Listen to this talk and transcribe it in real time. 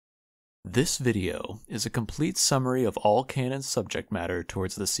This video is a complete summary of all canon subject matter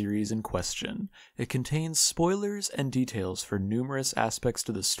towards the series in question. It contains spoilers and details for numerous aspects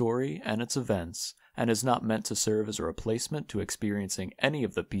to the story and its events, and is not meant to serve as a replacement to experiencing any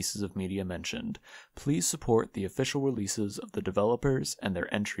of the pieces of media mentioned. Please support the official releases of the developers and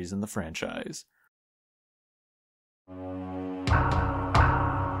their entries in the franchise.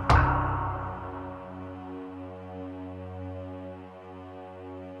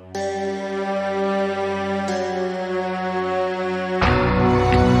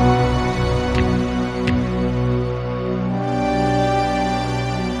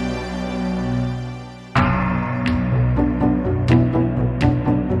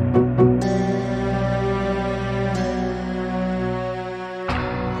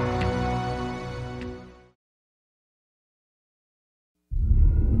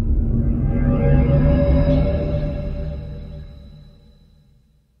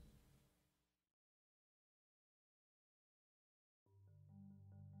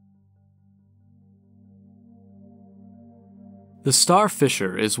 The Star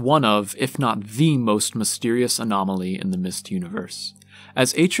Fissure is one of, if not the most mysterious anomaly in the Myst Universe.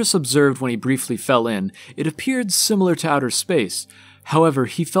 As Atrus observed when he briefly fell in, it appeared similar to outer space. However,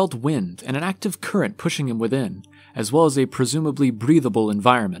 he felt wind and an active current pushing him within, as well as a presumably breathable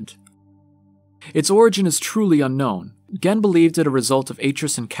environment. Its origin is truly unknown. Gen believed it a result of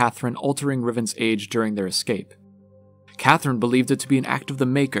Atrus and Catherine altering Riven's age during their escape. Catherine believed it to be an act of the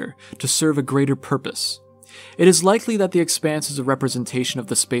Maker, to serve a greater purpose. It is likely that the Expanse is a representation of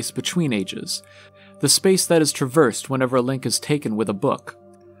the space between ages, the space that is traversed whenever a link is taken with a book.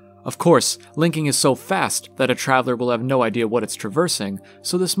 Of course, linking is so fast that a traveler will have no idea what it's traversing,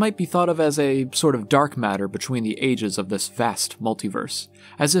 so this might be thought of as a sort of dark matter between the ages of this vast multiverse,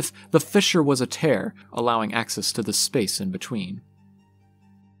 as if the fissure was a tear, allowing access to the space in between.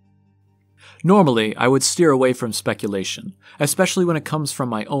 Normally, I would steer away from speculation, especially when it comes from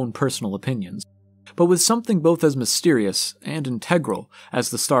my own personal opinions. But with something both as mysterious and integral as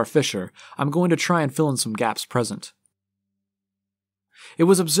the Star Fissure, I'm going to try and fill in some gaps present. It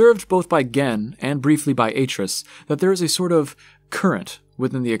was observed both by Gen and briefly by Atrus that there is a sort of current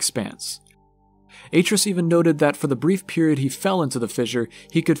within the Expanse. Atrus even noted that for the brief period he fell into the fissure,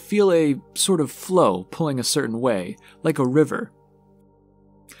 he could feel a sort of flow pulling a certain way, like a river.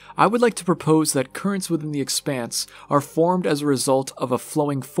 I would like to propose that currents within the Expanse are formed as a result of a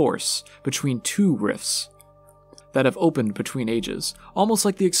flowing force between two rifts that have opened between ages, almost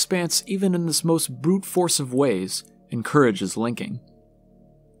like the Expanse, even in this most brute force of ways, encourages linking.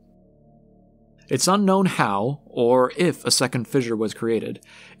 It's unknown how, or if, a second fissure was created.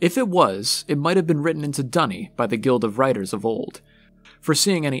 If it was, it might have been written into Dunny by the Guild of Writers of old,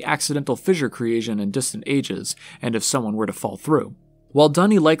 foreseeing any accidental fissure creation in distant ages, and if someone were to fall through. While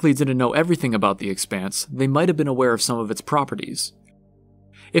Dunny likely didn't know everything about the Expanse, they might have been aware of some of its properties.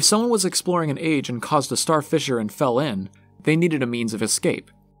 If someone was exploring an age and caused a star fissure and fell in, they needed a means of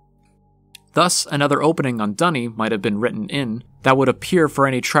escape. Thus, another opening on Dunny might have been written in that would appear for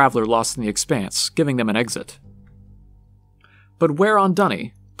any traveler lost in the Expanse, giving them an exit. But where on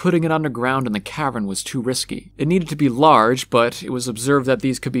Dunny? Putting it underground in the cavern was too risky. It needed to be large, but it was observed that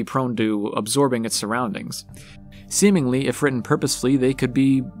these could be prone to absorbing its surroundings. Seemingly, if written purposefully, they could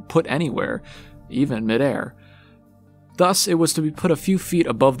be put anywhere, even midair. Thus, it was to be put a few feet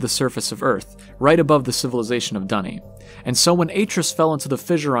above the surface of Earth, right above the civilization of Dunny. And so when Atrus fell into the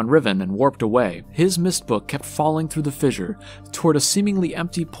fissure on Riven and warped away, his Myst book kept falling through the fissure toward a seemingly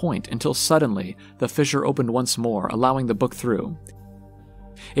empty point until suddenly the fissure opened once more, allowing the book through.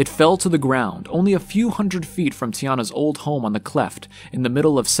 It fell to the ground, only a few hundred feet from Tiana's old home on the cleft in the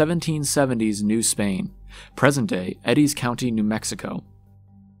middle of 1770s New Spain, present-day Eddy's County, New Mexico.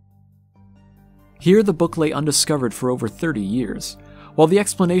 Here the book lay undiscovered for over 30 years. While the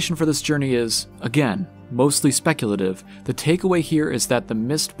explanation for this journey is, again, mostly speculative, the takeaway here is that the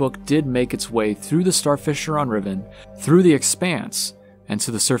Myst book did make its way through the Star Fissure on Riven, through the Expanse, and to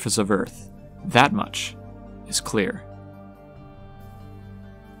the surface of Earth. That much is clear.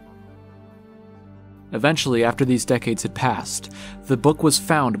 Eventually, after these decades had passed, the book was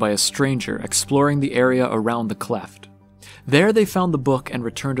found by a stranger exploring the area around the cleft. There they found the book and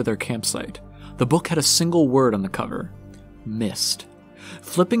returned to their campsite. The book had a single word on the cover: Myst.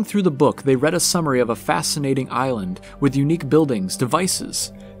 Flipping through the book, they read a summary of a fascinating island with unique buildings,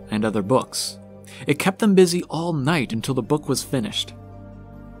 devices, and other books. It kept them busy all night until the book was finished.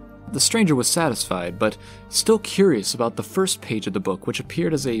 The stranger was satisfied, but still curious about the first page of the book, which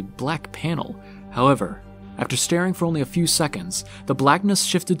appeared as a black panel. However, after staring for only a few seconds, the blackness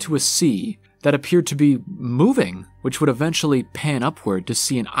shifted to a sea, that appeared to be moving, which would eventually pan upward to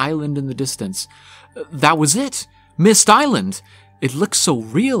see an island in the distance. That was it! Myst Island! It looked so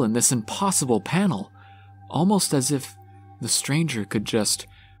real in this impossible panel, almost as if the stranger could just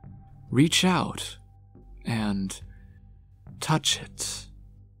reach out and touch it.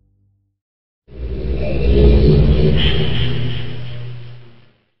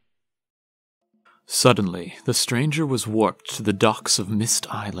 Suddenly, the stranger was warped to the docks of Myst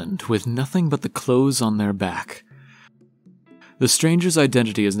Island with nothing but the clothes on their back. The stranger's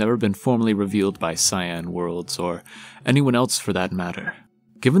identity has never been formally revealed by Cyan Worlds, or anyone else for that matter.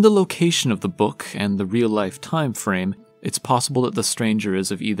 Given the location of the book and the real-life time frame, it's possible that the stranger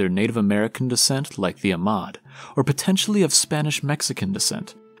is of either Native American descent, like the Ahmad, or potentially of Spanish-Mexican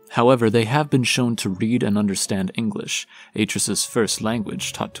descent. However, they have been shown to read and understand English, Atrus's first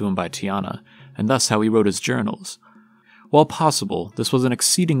language taught to him by Tiana, and thus how he wrote his journals. While possible, this was an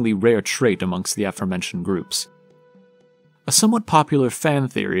exceedingly rare trait amongst the aforementioned groups. A somewhat popular fan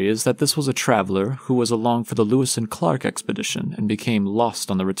theory is that this was a traveler who was along for the Lewis and Clark expedition and became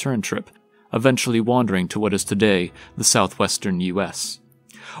lost on the return trip, eventually wandering to what is today the southwestern US.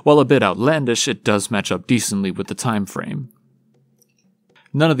 While a bit outlandish, it does match up decently with the time frame.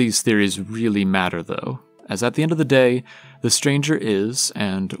 None of these theories really matter though, as at the end of the day, the stranger is,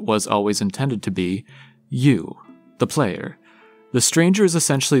 and was always intended to be, you, the player. The stranger is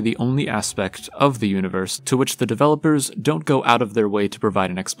essentially the only aspect of the universe to which the developers don't go out of their way to provide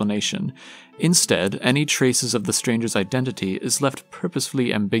an explanation. Instead, any traces of the stranger's identity is left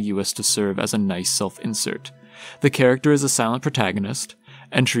purposefully ambiguous to serve as a nice self-insert. The character is a silent protagonist.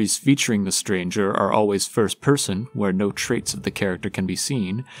 Entries featuring the stranger are always first-person, where no traits of the character can be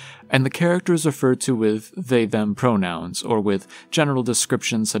seen, and the character is referred to with they-them pronouns, or with general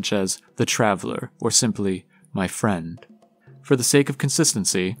descriptions such as the traveler, or simply my friend. For the sake of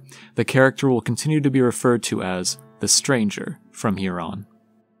consistency, the character will continue to be referred to as the stranger from here on.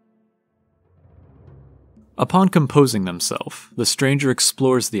 Upon composing themselves, the stranger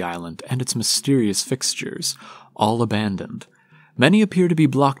explores the island and its mysterious fixtures, all abandoned. Many appear to be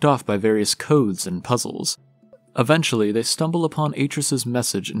blocked off by various codes and puzzles. Eventually, they stumble upon Atrus's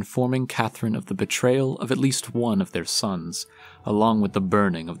message informing Catherine of the betrayal of at least one of their sons, along with the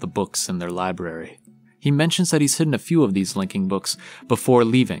burning of the books in their library. He mentions that he's hidden a few of these linking books before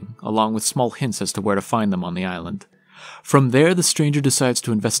leaving, along with small hints as to where to find them on the island. From there, the stranger decides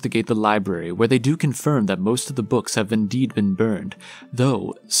to investigate the library, where they do confirm that most of the books have indeed been burned,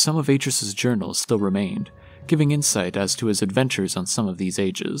 though some of Atrus's journals still remained, giving insight as to his adventures on some of these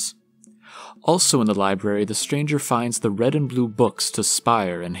ages. Also in the library, the stranger finds the red and blue books to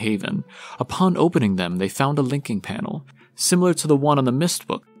Spire and Haven. Upon opening them, they found a linking panel, similar to the one on the Myst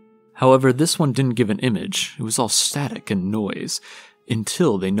book. However, this one didn't give an image, it was all static and noise,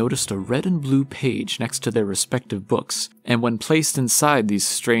 until they noticed a red and blue page next to their respective books, and when placed inside these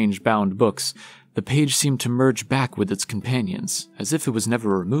strange bound books, the page seemed to merge back with its companions, as if it was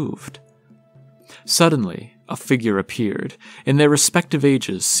never removed. Suddenly, a figure appeared. In their respective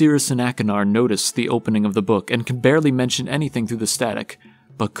ages, Cirrus and Akinar noticed the opening of the book and could barely mention anything through the static,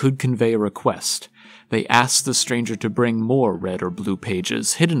 but could convey a request. They asked the stranger to bring more red or blue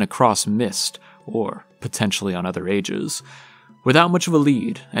pages hidden across Myst, or potentially on other ages. Without much of a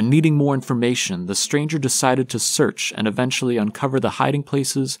lead, and needing more information, the stranger decided to search and eventually uncover the hiding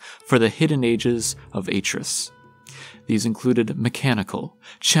places for the hidden ages of Atrus. These included Mechanical,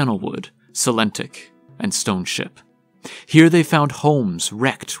 Channelwood, Celentic, and Stone Ship. Here they found homes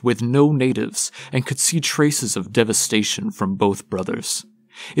wrecked with no natives and could see traces of devastation from both brothers.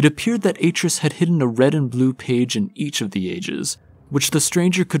 It appeared that Atrus had hidden a red and blue page in each of the ages, which the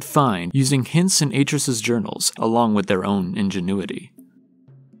stranger could find using hints in Atrus's journals along with their own ingenuity.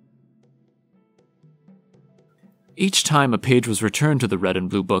 Each time a page was returned to the red and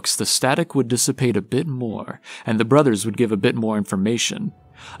blue books, the static would dissipate a bit more, and the brothers would give a bit more information.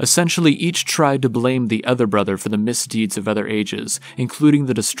 Essentially, each tried to blame the other brother for the misdeeds of other ages, including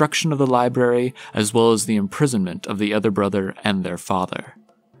the destruction of the library, as well as the imprisonment of the other brother and their father.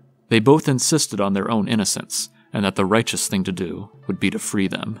 They both insisted on their own innocence, and that the righteous thing to do would be to free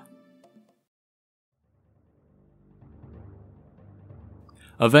them.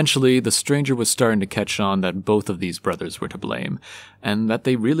 Eventually, the stranger was starting to catch on that both of these brothers were to blame, and that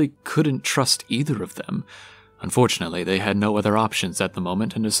they really couldn't trust either of them. Unfortunately, they had no other options at the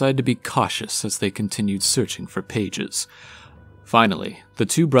moment and decided to be cautious as they continued searching for pages. Finally, the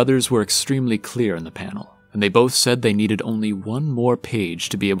two brothers were extremely clear in the panel, and they both said they needed only one more page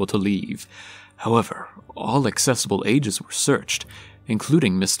to be able to leave. However, all accessible ages were searched,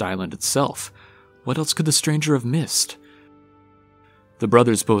 including Myst Island itself. What else could the stranger have missed? The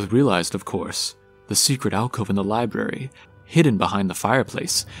brothers both realized, of course, the secret alcove in the library, hidden behind the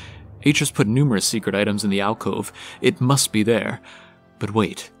fireplace. Atrus put numerous secret items in the alcove. It must be there. But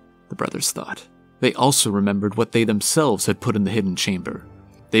wait, the brothers thought. They also remembered what they themselves had put in the hidden chamber.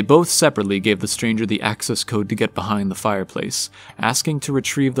 They both separately gave the stranger the access code to get behind the fireplace, asking to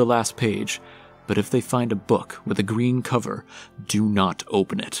retrieve the last page. But if they find a book with a green cover, do not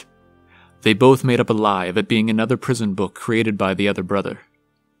open it. They both made up a lie of it being another prison book created by the other brother.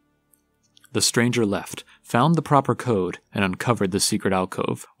 The stranger left, found the proper code, and uncovered the secret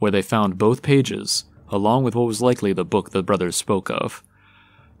alcove, where they found both pages, along with what was likely the book the brothers spoke of.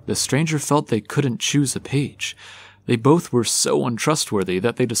 The stranger felt they couldn't choose a page. They both were so untrustworthy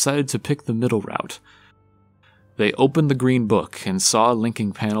that they decided to pick the middle route. They opened the green book and saw a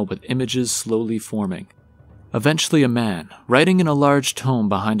linking panel with images slowly forming. Eventually a man, writing in a large tome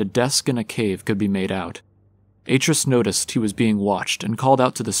behind a desk in a cave, could be made out. Atrus noticed he was being watched and called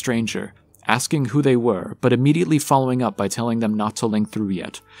out to the stranger, asking who they were, but immediately following up by telling them not to link through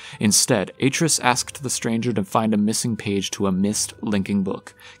yet. Instead, Atrus asked the stranger to find a missing page to a Myst linking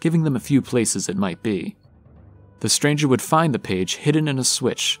book, giving them a few places it might be. The stranger would find the page hidden in a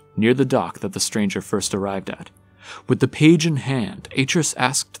switch near the dock that the stranger first arrived at. With the page in hand, Atrus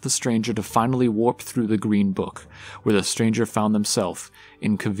asked the stranger to finally warp through the green book, where the stranger found themselves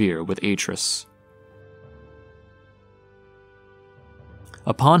in Kavir with Atrus.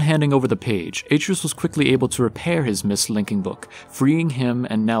 Upon handing over the page, Atrus was quickly able to repair his Myst linking book, freeing him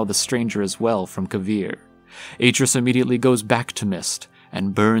and now the stranger as well from Kavir. Atrus immediately goes back to Myst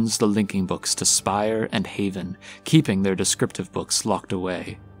and burns the linking books to Spire and Haven, keeping their descriptive books locked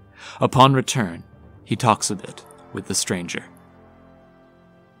away. Upon return, he talks a bit with the stranger.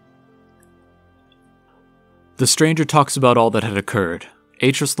 The stranger talks about all that had occurred.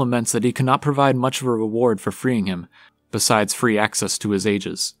 Atrus laments that he cannot provide much of a reward for freeing him, besides free access to his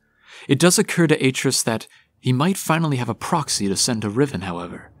ages. It does occur to Atrus that he might finally have a proxy to send to Riven,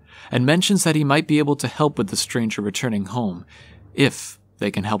 however, and mentions that he might be able to help with the stranger returning home, if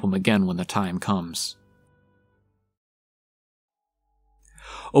they can help him again when the time comes.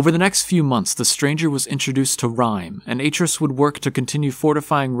 Over the next few months, the stranger was introduced to Rhyme, and Atrus would work to continue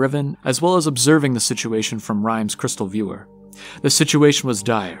fortifying Riven, as well as observing the situation from Rhyme's crystal viewer. The situation was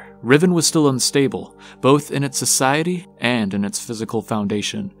dire. Riven was still unstable, both in its society and in its physical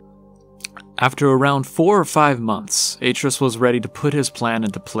foundation. After around 4 or 5 months, Atrus was ready to put his plan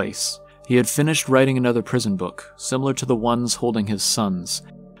into place. He had finished writing another prison book, similar to the ones holding his sons.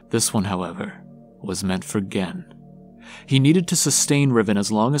 This one, however, was meant for Gen. He needed to sustain Riven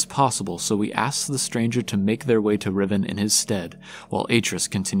as long as possible, so he asked the stranger to make their way to Riven in his stead, while Atrus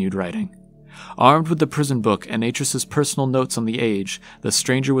continued writing. Armed with the prison book and Atrus's personal notes on the age, the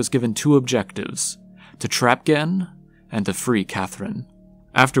stranger was given 2 objectives: to trap Gen and to free Catherine.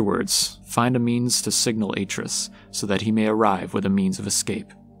 Afterwards, find a means to signal Atrus so that he may arrive with a means of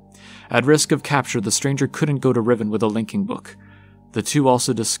escape. At risk of capture, the stranger couldn't go to Riven with a linking book. The two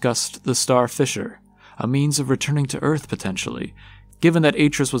also discussed the Star Fisher, a means of returning to Earth potentially, given that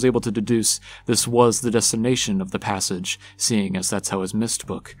Atrus was able to deduce this was the destination of the passage, seeing as that's how his Myst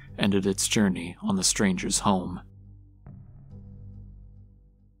book ended its journey on the stranger's home.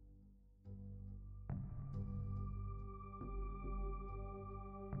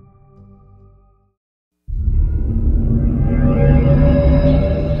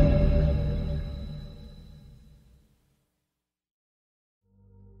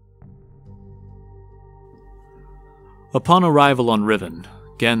 Upon arrival on Riven,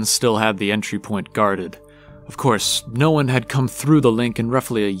 Gen still had the entry point guarded. Of course, no one had come through the link in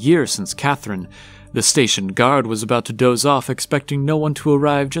roughly a year since Catherine. The station guard was about to doze off, expecting no one to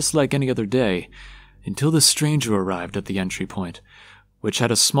arrive just like any other day, until the stranger arrived at the entry point, which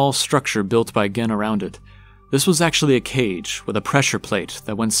had a small structure built by Gen around it. This was actually a cage with a pressure plate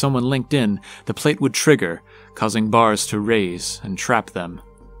that when someone linked in, the plate would trigger, causing bars to raise and trap them.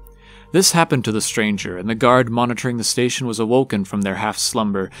 This happened to the stranger, and the guard monitoring the station was awoken from their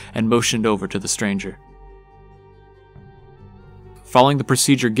half-slumber and motioned over to the stranger. Following the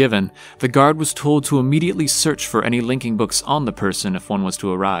procedure given, the guard was told to immediately search for any linking books on the person if one was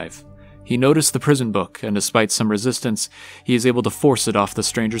to arrive. He noticed the prison book, and despite some resistance, he is able to force it off the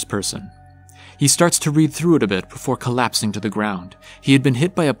stranger's person. He starts to read through it a bit before collapsing to the ground. He had been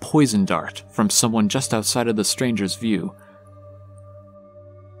hit by a poison dart from someone just outside of the stranger's view.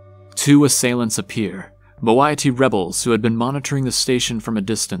 2 assailants appear, Moiety rebels who had been monitoring the station from a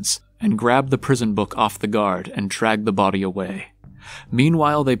distance, and grab the prison book off the guard and drag the body away.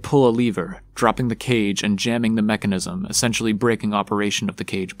 Meanwhile, they pull a lever, dropping the cage and jamming the mechanism, essentially breaking operation of the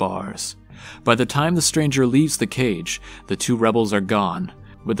cage bars. By the time the stranger leaves the cage, the two rebels are gone,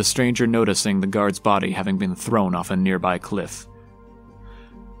 with the stranger noticing the guard's body having been thrown off a nearby cliff.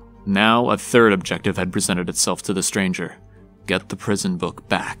 Now, a third objective had presented itself to the stranger: get the prison book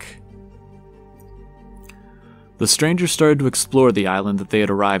back. The stranger started to explore the island that they had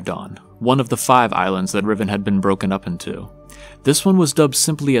arrived on, one of the 5 islands that Riven had been broken up into. This one was dubbed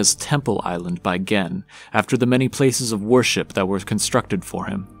simply as Temple Island by Gen, after the many places of worship that were constructed for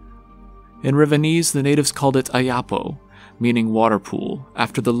him. In Rivenese, the natives called it Ayapo, meaning water pool,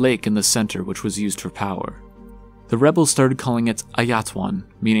 after the lake in the center which was used for power. The rebels started calling it Ayatwan,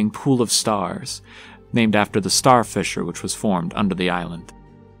 meaning pool of stars, named after the star fissure which was formed under the island.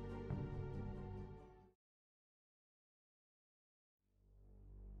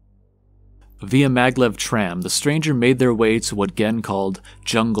 Via maglev tram, the stranger made their way to what Gen called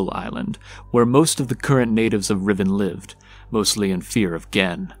Jungle Island, where most of the current natives of Riven lived, mostly in fear of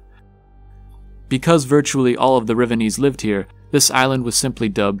Gen. Because virtually all of the Rivenese lived here, this island was simply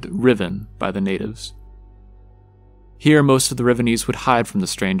dubbed Riven by the natives. Here, most of the Rivenese would hide from the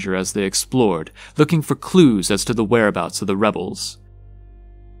stranger as they explored, looking for clues as to the whereabouts of the rebels.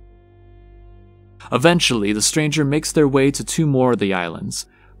 Eventually, the stranger makes their way to 2 more of the islands,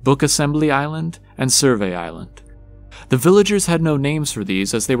 Book Assembly Island and Survey Island. The villagers had no names for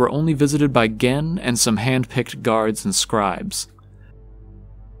these as they were only visited by Gen and some hand-picked guards and scribes.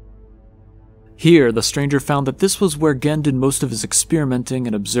 Here, the stranger found that this was where Gen did most of his experimenting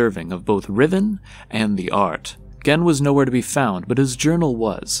and observing of both Riven and the art. Gen was nowhere to be found, but his journal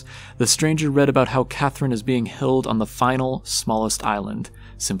was. The stranger read about how Catherine is being held on the final, smallest island,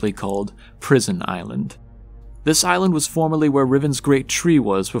 simply called Prison Island. This island was formerly where Riven's great tree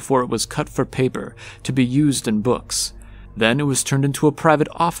was before it was cut for paper, to be used in books. Then it was turned into a private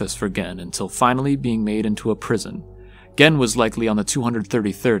office for Gen until finally being made into a prison. Gen was likely on the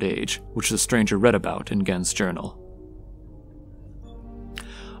 233rd age, which the stranger read about in Gen's journal.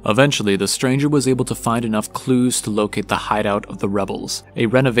 Eventually, the stranger was able to find enough clues to locate the hideout of the rebels, a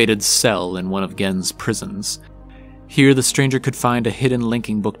renovated cell in one of Gen's prisons. Here, the stranger could find a hidden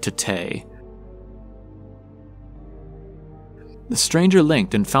linking book to Tay. The stranger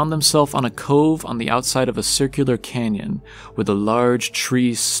linked and found themselves on a cove on the outside of a circular canyon, with a large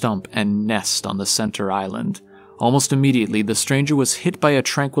tree stump and nest on the center island. Almost immediately, the stranger was hit by a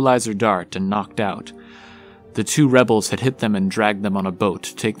tranquilizer dart and knocked out. The 2 rebels had hit them and dragged them on a boat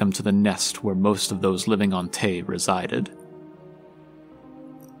to take them to the nest where most of those living on Tay resided.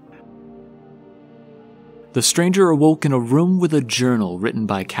 The stranger awoke in a room with a journal written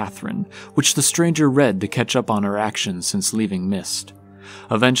by Catherine, which the stranger read to catch up on her actions since leaving Myst.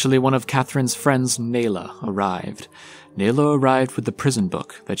 Eventually, one of Catherine's friends, Nayla, arrived. Nayla arrived with the prison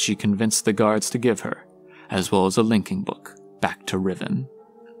book that she convinced the guards to give her, as well as a linking book back to Riven.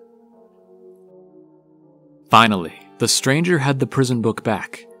 Finally, the stranger had the prison book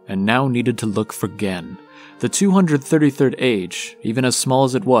back, and now needed to look for Gen. The 233rd age, even as small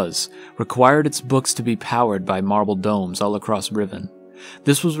as it was, required its books to be powered by marble domes all across Riven.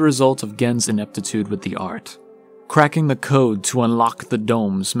 This was a result of Gen's ineptitude with the art. Cracking the code to unlock the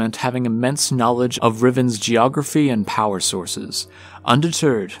domes meant having immense knowledge of Riven's geography and power sources.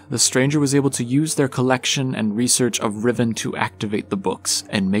 Undeterred, the stranger was able to use their collection and research of Riven to activate the books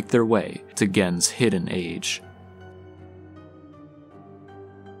and make their way to Gen's hidden age.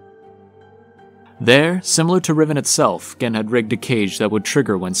 There, similar to Riven itself, Gen had rigged a cage that would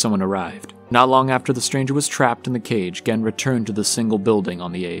trigger when someone arrived. Not long after the stranger was trapped in the cage, Gen returned to the single building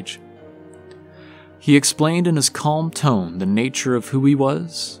on the age. He explained in his calm tone the nature of who he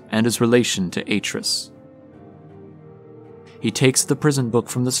was and his relation to Atrus. He takes the prison book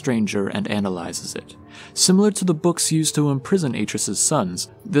from the stranger and analyzes it. Similar to the books used to imprison Atrus's sons,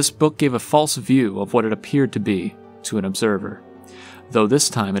 this book gave a false view of what it appeared to be to an observer, though this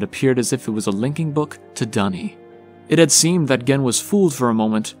time it appeared as if it was a linking book to Dunny. It had seemed that Gen was fooled for a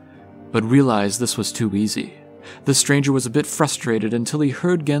moment, but realized this was too easy. The stranger was a bit frustrated until he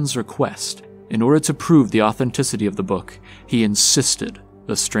heard Gen's request. In order to prove the authenticity of the book, he insisted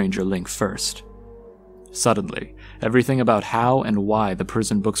the stranger link first. Suddenly, everything about how and why the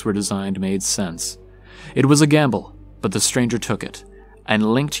prison books were designed made sense. It was a gamble, but the stranger took it,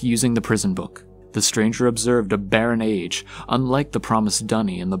 and linked using the prison book. The stranger observed a barren age, unlike the promised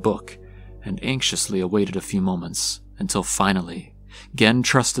Dunny in the book, and anxiously awaited a few moments, until finally, Gen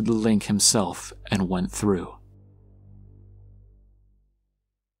trusted the link himself and went through.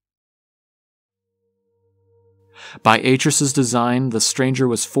 By Atrus's design, the stranger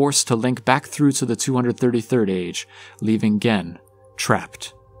was forced to link back through to the 233rd age, leaving Gen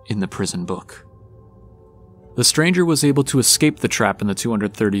trapped in the prison book. The stranger was able to escape the trap in the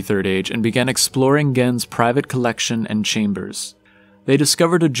 233rd age and began exploring Gen's private collection and chambers. They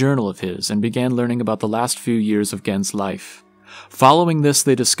discovered a journal of his and began learning about the last few years of Gen's life. Following this,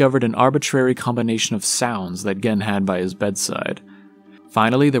 they discovered an arbitrary combination of sounds that Gen had by his bedside.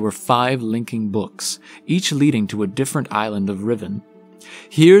 Finally, there were 5 linking books, each leading to a different island of Riven.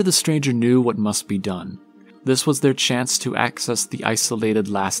 Here, the stranger knew what must be done. This was their chance to access the isolated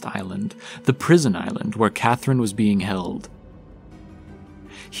last island, the prison island where Catherine was being held.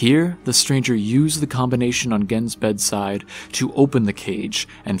 Here, the stranger used the combination on Gen's bedside to open the cage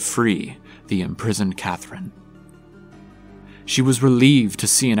and free the imprisoned Catherine. She was relieved to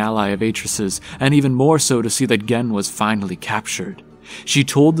see an ally of Atrus's, and even more so to see that Gen was finally captured. She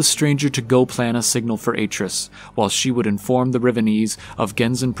told the stranger to go plan a signal for Atrus, while she would inform the Rivenese of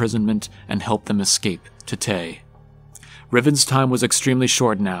Gen's imprisonment and help them escape to Tay. Riven's time was extremely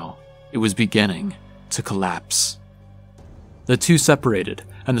short now. It was beginning to collapse. The two separated,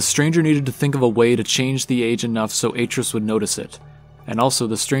 and the stranger needed to think of a way to change the age enough so Atrus would notice it. And also,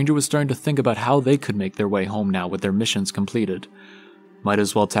 the stranger was starting to think about how they could make their way home now with their missions completed. Might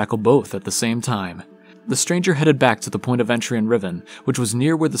as well tackle both at the same time. The stranger headed back to the point of entry in Riven, which was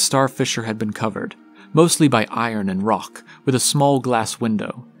near where the star fissure had been covered, mostly by iron and rock, with a small glass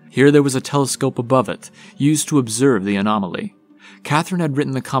window. Here there was a telescope above it, used to observe the anomaly. Catherine had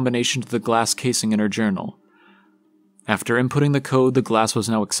written the combination to the glass casing in her journal. After inputting the code, the glass was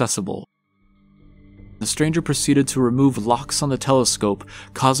now accessible. The stranger proceeded to remove locks on the telescope,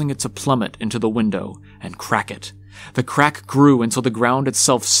 causing it to plummet into the window and crack it. The crack grew until the ground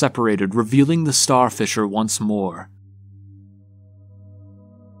itself separated, revealing the star fissure once more.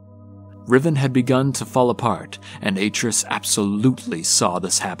 Riven had begun to fall apart, and Atrus absolutely saw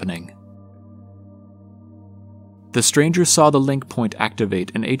this happening. The stranger saw the link point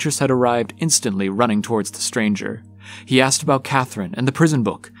activate, and Atrus had arrived instantly, running towards the stranger. He asked about Catherine and the prison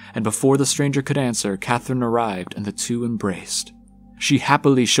book, and before the stranger could answer, Catherine arrived and the two embraced. She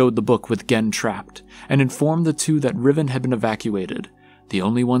happily showed the book with Gen trapped, and informed the two that Riven had been evacuated. The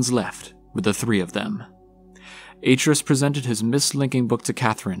only ones left were the 3 of them. Atrus presented his Myst-linking book to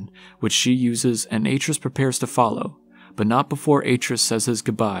Catherine, which she uses, and Atrus prepares to follow, but not before Atrus says his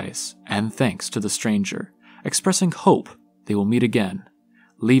goodbyes and thanks to the stranger, expressing hope they will meet again,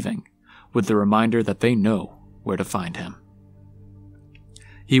 leaving with the reminder that they know where to find him.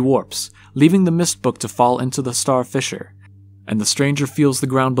 He warps, leaving the Myst book to fall into the star fissure, and the stranger feels the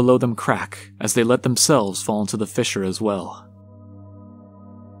ground below them crack as they let themselves fall into the fissure as well.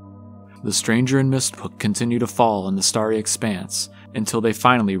 The stranger and Myst book continue to fall in the starry expanse until they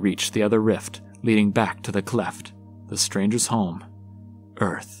finally reach the other rift leading back to the cleft, the stranger's home,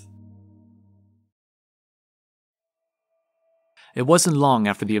 Earth. It wasn't long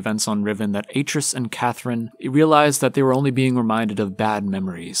after the events on Riven that Atrus and Catherine realized that they were only being reminded of bad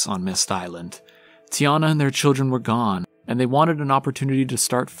memories on Myst Island. Tiana and their children were gone, and they wanted an opportunity to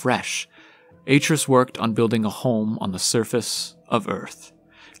start fresh. Atrus worked on building a home on the surface of Earth.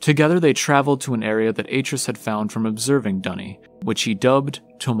 Together they traveled to an area that Atrus had found from observing Dunny, which he dubbed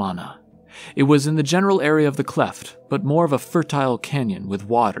Tomana. It was in the general area of the cleft, but more of a fertile canyon with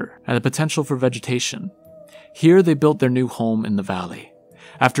water and the potential for vegetation. Here they built their new home in the valley.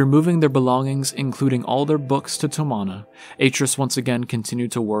 After moving their belongings, including all their books, to Tomana, Atrus once again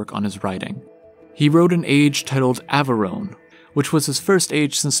continued to work on his writing. He wrote an age titled Averone, which was his first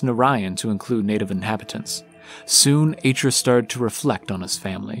age since Narayan to include native inhabitants. Soon, Atrus started to reflect on his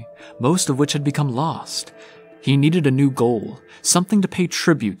family, most of which had become lost. He needed a new goal, something to pay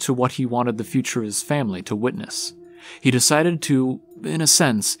tribute to what he wanted the future of his family to witness. He decided to, in a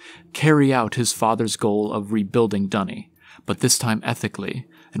sense, carry out his father's goal of rebuilding Dunny, but this time ethically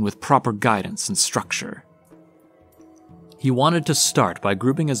and with proper guidance and structure. He wanted to start by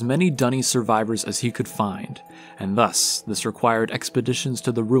grouping as many Dunny survivors as he could find, and thus this required expeditions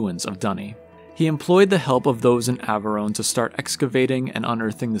to the ruins of Dunny. He employed the help of those in Averone to start excavating and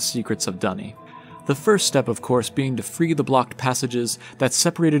unearthing the secrets of Dunny. The first step, of course, being to free the blocked passages that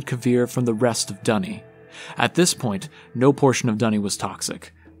separated Kavir from the rest of Dunny. At this point, no portion of Dunny was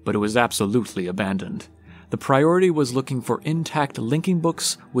toxic, but it was absolutely abandoned. The priority was looking for intact linking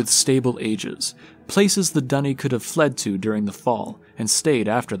books with stable ages, places the Dunny could have fled to during the fall and stayed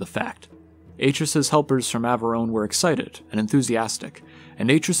after the fact. Atrus's helpers from Averone were excited and enthusiastic, and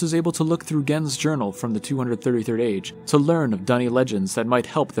Atrus is able to look through Gen's journal from the 233rd age to learn of Dunny legends that might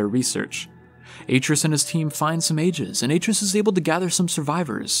help their research. Atrus and his team find some ages, and Atrus is able to gather some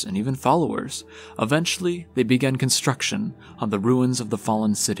survivors and even followers. Eventually, they begin construction on the ruins of the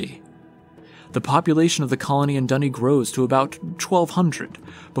fallen city. The population of the colony in Dunny grows to about 1,200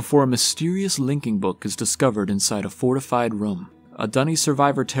 before a mysterious linking book is discovered inside a fortified room. A Dunny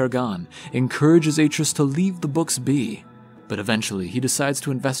survivor, Tergan, encourages Atrus to leave the books be, but eventually he decides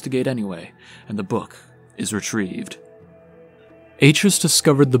to investigate anyway, and the book is retrieved. Atrus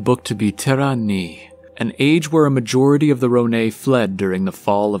discovered the book to be Terra Ni, an age where a majority of the Rhône fled during the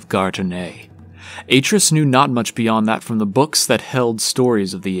fall of Gartenay. Atrus knew not much beyond that from the books that held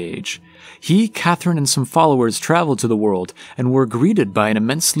stories of the age. He, Catherine, and some followers traveled to the world and were greeted by an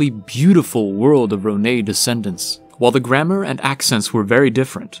immensely beautiful world of Rhône descendants. While the grammar and accents were very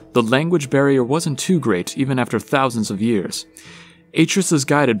different, the language barrier wasn't too great even after thousands of years. Atrus is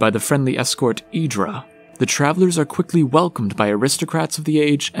guided by the friendly escort Idra. The travelers are quickly welcomed by aristocrats of the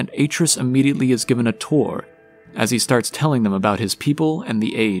age, and Atrus immediately is given a tour as he starts telling them about his people and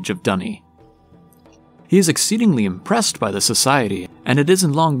the age of Dunny. He is exceedingly impressed by the society, and it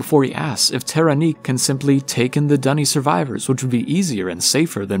isn't long before he asks if Terra Ni can simply take in the Dunny survivors, which would be easier and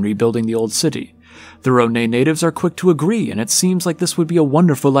safer than rebuilding the old city. The Rhône natives are quick to agree, and it seems like this would be a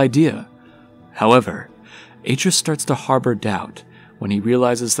wonderful idea. However, Atrus starts to harbor doubt when he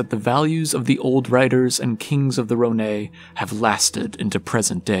realizes that the values of the old writers and kings of the Rhône have lasted into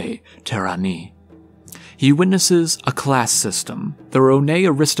present-day Terra Ni. He witnesses a class system. The Rhône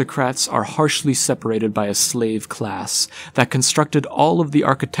aristocrats are harshly separated by a slave class that constructed all of the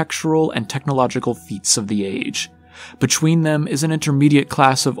architectural and technological feats of the age. Between them is an intermediate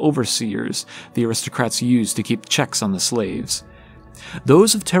class of overseers the aristocrats used to keep checks on the slaves.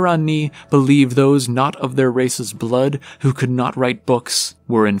 Those of Terra Ni believed those not of their race's blood who could not write books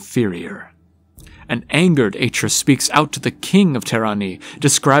were inferior. An angered Atrus speaks out to the king of Terra Ni,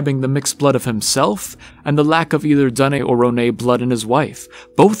 describing the mixed blood of himself and the lack of either Dunne or Rhône blood in his wife,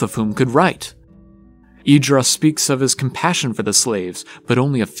 both of whom could write. Idra speaks of his compassion for the slaves, but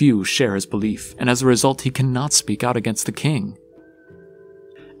only a few share his belief, and as a result he cannot speak out against the king.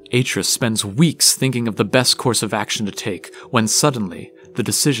 Atrus spends weeks thinking of the best course of action to take, when suddenly the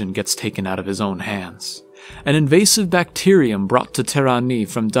decision gets taken out of his own hands. An invasive bacterium brought to Terra Ni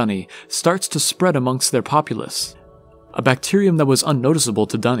from Dunny starts to spread amongst their populace. A bacterium that was unnoticeable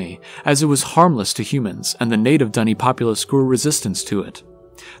to Dunny, as it was harmless to humans, and the native Dunny populace grew resistance to it.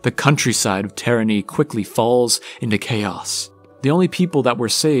 The countryside of Terra Ni quickly falls into chaos. The only people that were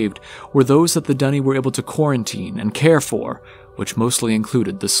saved were those that the Dunny were able to quarantine and care for, which mostly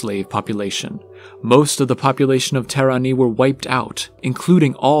included the slave population. Most of the population of Terra Ni were wiped out,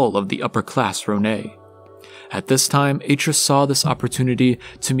 including all of the upper-class Rhône. At this time, Atrus saw this opportunity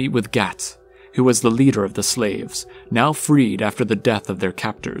to meet with Gat, who was the leader of the slaves, now freed after the death of their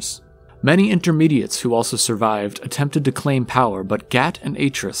captors. Many intermediates who also survived attempted to claim power, but Gat and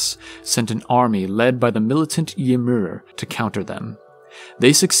Atrus sent an army led by the militant Ymir to counter them.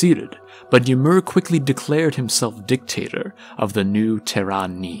 They succeeded, but Ymir quickly declared himself dictator of the new Terra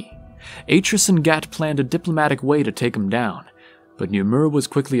Ni. Atrus and Gat planned a diplomatic way to take him down, but Ymir was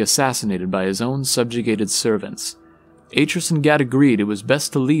quickly assassinated by his own subjugated servants. Atrus and Gat agreed it was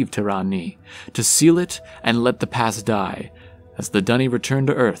best to leave Terra Ni, to seal it and let the past die, as the Dunny returned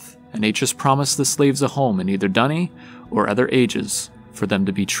to Earth, and Atrus promised the slaves a home in either Dunny or other ages for them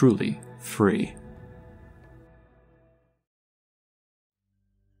to be truly free.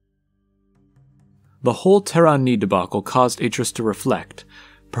 The whole Terra Ni debacle caused Atrus to reflect.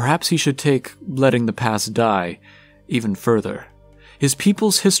 Perhaps he should take letting the past die even further. His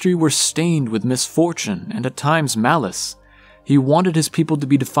people's history were stained with misfortune and at times malice. He wanted his people to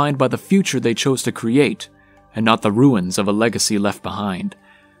be defined by the future they chose to create, and not the ruins of a legacy left behind.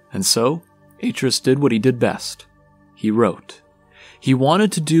 And so, Atrus did what he did best. He wrote. He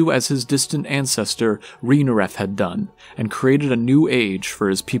wanted to do as his distant ancestor Rhaenyrath had done, and created a new age for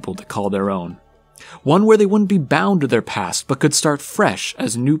his people to call their own. One where they wouldn't be bound to their past, but could start fresh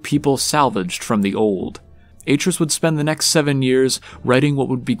as new people salvaged from the old. Atrus would spend the next 7 years writing what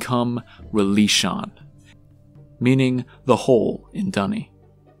would become Relishon, meaning the whole in Dunny.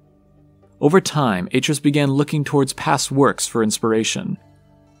 Over time, Atrus began looking towards past works for inspiration.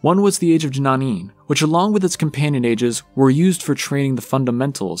 One was the Age of Jananin, which along with its companion ages were used for training the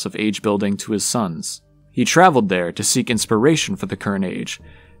fundamentals of age building to his sons. He traveled there to seek inspiration for the current age.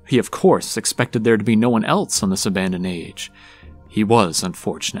 He of course expected there to be no one else on this abandoned age. He was,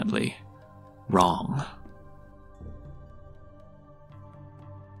 unfortunately, wrong.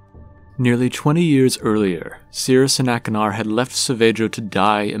 Nearly 20 years earlier, Cirrus and Achenar had left Saavedro to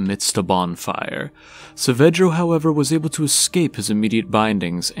die amidst a bonfire. Saavedro, however, was able to escape his immediate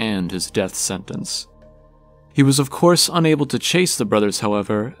bindings and his death sentence. He was of course unable to chase the brothers,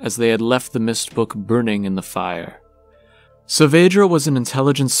 however, as they had left the Myst book burning in the fire. Saavedra was an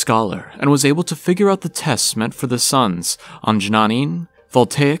intelligent scholar and was able to figure out the tests meant for the suns on Jnanin,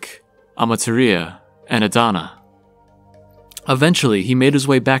 Voltaic, Amateraea, and Adana. Eventually, he made his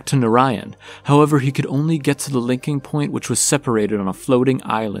way back to Narayan. However, he could only get to the linking point, which was separated on a floating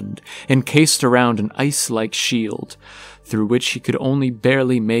island, encased around an ice-like shield, through which he could only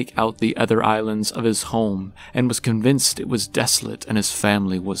barely make out the other islands of his home, and was convinced it was desolate and his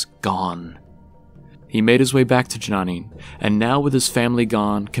family was gone. He made his way back to Jnanin, and now with his family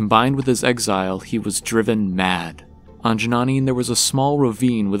gone, combined with his exile, he was driven mad. On Jnanin there was a small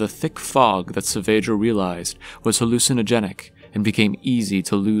ravine with a thick fog that Saavedra realized was hallucinogenic and became easy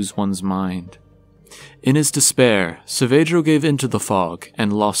to lose one's mind. In his despair, Saavedra gave in to the fog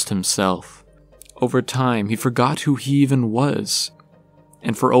and lost himself. Over time, he forgot who he even was.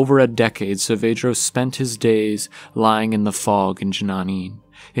 And for over a decade, Saavedra spent his days lying in the fog in Jnanin,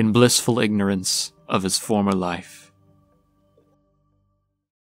 in blissful ignorance of his former life.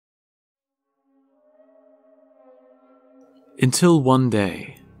 Until one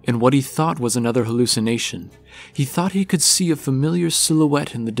day, in what he thought was another hallucination, he thought he could see a familiar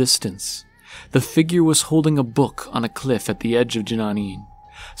silhouette in the distance. The figure was holding a book on a cliff at the edge of Jnanin.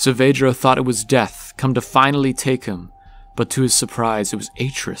 Saavedra thought it was death, come to finally take him, but to his surprise it was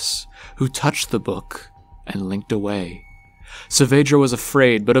Atrus, who touched the book and linked away. Saavedra was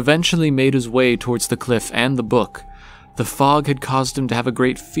afraid, but eventually made his way towards the cliff and the book. The fog had caused him to have a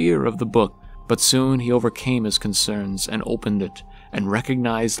great fear of the book, but soon he overcame his concerns and opened it, and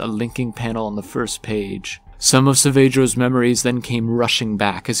recognized a linking panel on the first page. Some of Saavedra's memories then came rushing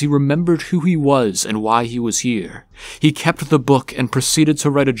back as he remembered who he was and why he was here. He kept the book and proceeded to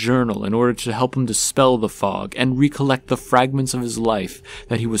write a journal in order to help him dispel the fog and recollect the fragments of his life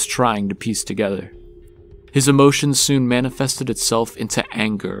that he was trying to piece together. His emotions soon manifested itself into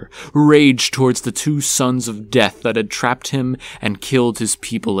anger, rage towards the two sons of death that had trapped him and killed his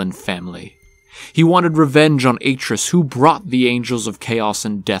people and family. He wanted revenge on Atrus, who brought the angels of chaos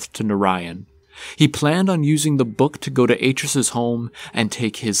and death to Narayan. He planned on using the book to go to Atrus's home and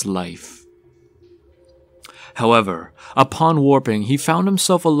take his life. However, upon warping, he found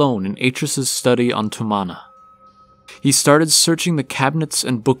himself alone in Atrus's study on Tumana. He started searching the cabinets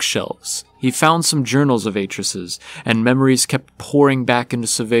and bookshelves. He found some journals of Atrus's, and memories kept pouring back into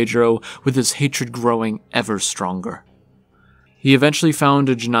Saavedra, with his hatred growing ever stronger. He eventually found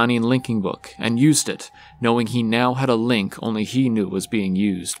a Jnanin linking book and used it, knowing he now had a link only he knew was being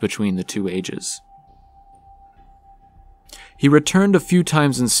used between the two ages. He returned a few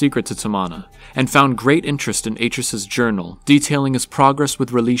times in secret to Tumana, and found great interest in Atrus's journal, detailing his progress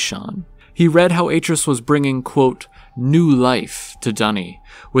with Relishan. He read how Atrus was bringing, quote, new life to Dunny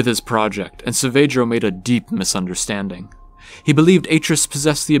with his project, and Saavedra made a deep misunderstanding. He believed Atrus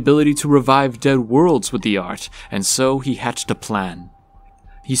possessed the ability to revive dead worlds with the art, and so he hatched a plan.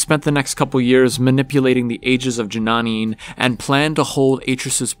 He spent the next couple years manipulating the ages of Jnanin and planned to hold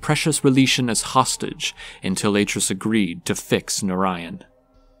Atrus's precious Relishan as hostage until Atrus agreed to fix Narayan.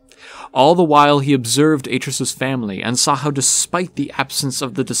 All the while he observed Atrus's family and saw how despite the absence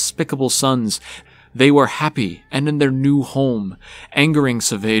of the despicable sons, they were happy and in their new home, angering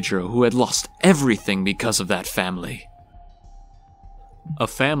Saavedra, who had lost everything because of that family. A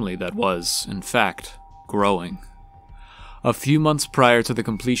family that was, in fact, growing. A few months prior to the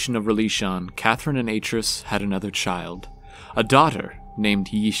completion of Relishan, Catherine and Atrus had another child, a daughter named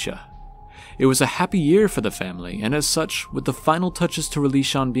Yisha. It was a happy year for the family, and as such, with the final touches to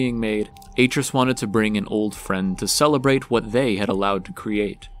Relishan being made, Atrus wanted to bring an old friend to celebrate what they had allowed to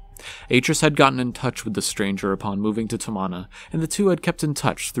create. Atrus had gotten in touch with the stranger upon moving to Tumana, and the two had kept in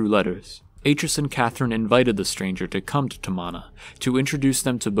touch through letters. Atrus and Catherine invited the stranger to come to Tumana, to introduce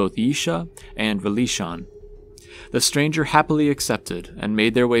them to both Yisha and Relishan. The stranger happily accepted, and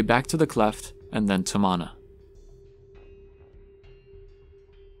made their way back to the cleft, and then Tumana.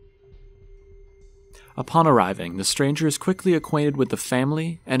 Upon arriving, the stranger is quickly acquainted with the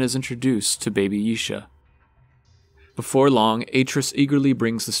family, and is introduced to baby Yisha. Before long, Atrus eagerly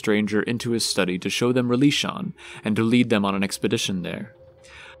brings the stranger into his study to show them Relishan, and to lead them on an expedition there.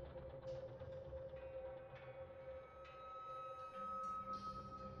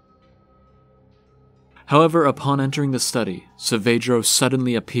 However, upon entering the study, Saavedra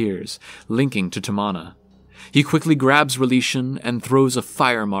suddenly appears, linking to Tumana. He quickly grabs Relishan and throws a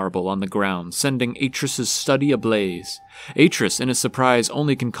fire marble on the ground, sending Atrus's study ablaze. Atrus, in his surprise,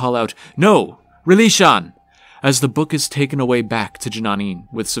 only can call out, "No! Relishan!" as the book is taken away back to Jnanin,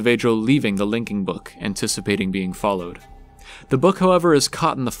 with Saavedra leaving the linking book, anticipating being followed. The book, however, is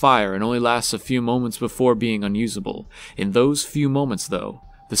caught in the fire and only lasts a few moments before being unusable. In those few moments, though,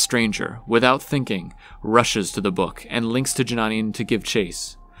 The stranger, without thinking, rushes to the book and links to Jananin to give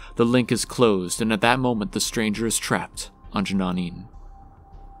chase. The link is closed, and at that moment the stranger is trapped on Jananin.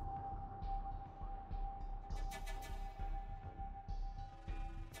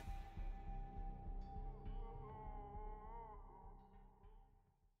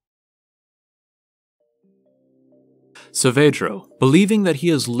 Saavedro, believing that he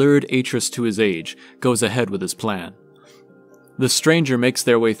has lured Atrus to his age, goes ahead with his plan. The stranger makes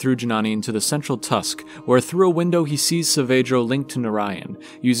their way through Jananin to the central tusk, where through a window he sees Saavedro linked to Narayan,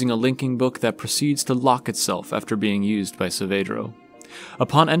 using a linking book that proceeds to lock itself after being used by Saavedro.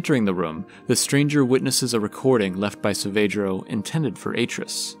 Upon entering the room, the stranger witnesses a recording left by Saavedro intended for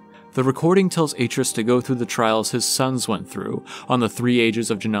Atrus. The recording tells Atrus to go through the trials his sons went through on the 3 ages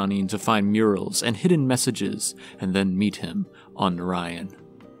of Jananin to find murals and hidden messages, and then meet him on Narayan.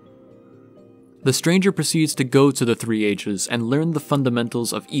 The stranger proceeds to go to the 3 ages and learn the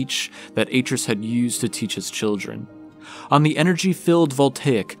fundamentals of each that Atrus had used to teach his children. On the energy-filled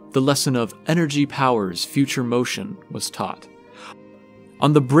voltaic, the lesson of energy powers future motion was taught.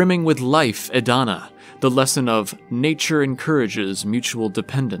 On the brimming with life Edana, the lesson of nature encourages mutual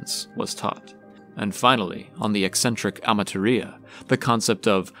dependence was taught. And finally, on the eccentric Amateria, the concept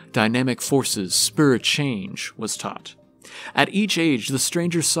of dynamic forces spur change was taught. At each age, the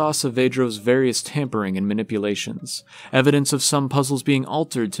stranger saw Saavedro's various tampering and manipulations, evidence of some puzzles being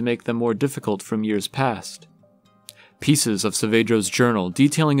altered to make them more difficult from years past. Pieces of Saavedro's journal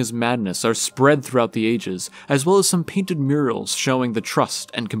detailing his madness are spread throughout the ages, as well as some painted murals showing the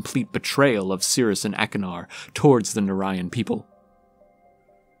trust and complete betrayal of Cirrus and Akinar towards the Narayan people.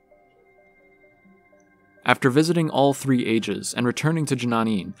 After visiting all 3 ages and returning to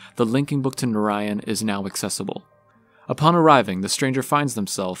Jananin, the linking book to Narayan is now accessible. Upon arriving, the stranger finds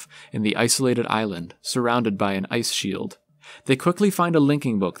themselves in the isolated island, surrounded by an ice shield. They quickly find a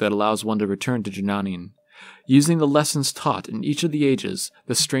linking book that allows one to return to Jananin. Using the lessons taught in each of the ages,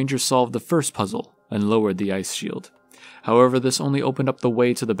 the stranger solved the first puzzle and lowered the ice shield. However, this only opened up the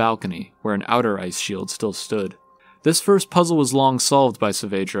way to the balcony, where an outer ice shield still stood. This first puzzle was long solved by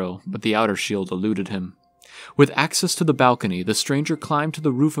Saavedro, but the outer shield eluded him. With access to the balcony, the stranger climbed to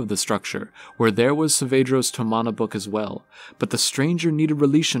the roof of the structure, where there was Saavedro's Tomana book as well, but the stranger needed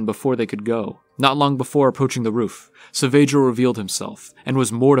Relation before they could go. Not long before approaching the roof, Saavedro revealed himself, and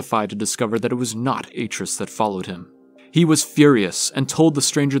was mortified to discover that it was not Atrus that followed him. He was furious, and told the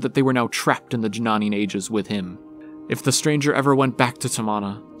stranger that they were now trapped in the Jananin ages with him. If the stranger ever went back to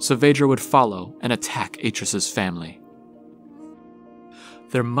Tomana, Saavedro would follow and attack Atrus's family.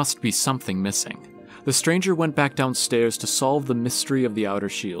 There must be something missing. The stranger went back downstairs to solve the mystery of the outer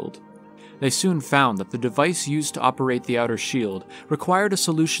shield. They soon found that the device used to operate the outer shield required a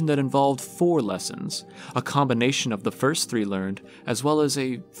solution that involved 4 lessons, a combination of the first 3 learned, as well as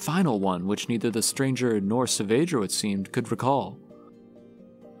a final one which neither the stranger nor Saavedro, it seemed, could recall.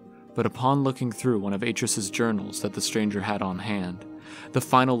 But upon looking through one of Atrus's journals that the stranger had on hand, the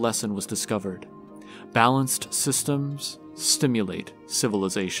final lesson was discovered. Balanced systems stimulate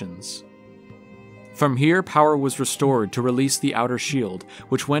civilizations. From here, power was restored to release the outer shield,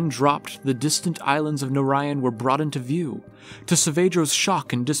 which when dropped, the distant islands of Narayan were brought into view. To Saavedro's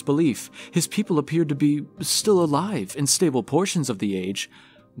shock and disbelief, his people appeared to be still alive in stable portions of the age.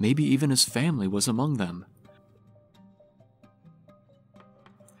 Maybe even his family was among them.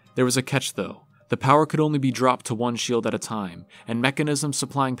 There was a catch though. The power could only be dropped to one shield at a time, and mechanisms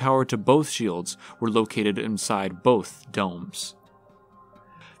supplying power to both shields were located inside both domes.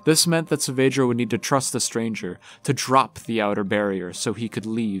 This meant that Saavedro would need to trust the stranger to drop the outer barrier so he could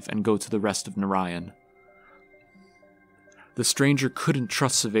leave and go to the rest of Narayan. The stranger couldn't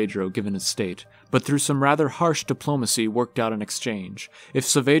trust Saavedro given his state, but through some rather harsh diplomacy worked out an exchange. If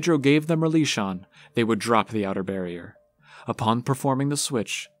Saavedro gave them Relation, they would drop the outer barrier. Upon performing the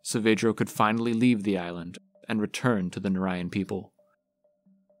switch, Saavedro could finally leave the island and return to the Narayan people.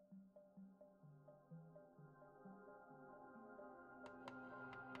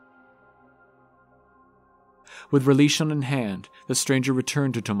 With Relation in hand, the stranger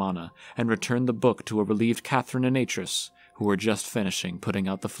returned to Tomana and returned the book to a relieved Catherine and Atrus, who were just finishing putting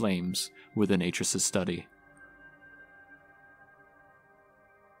out the flames within Atrus's study.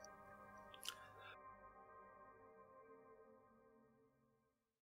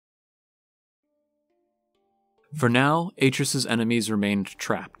 For now, Atrus's enemies remained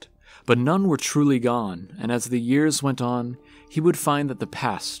trapped, but none were truly gone, and as the years went on, he would find that the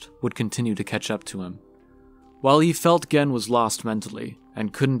past would continue to catch up to him. While he felt Gen was lost mentally,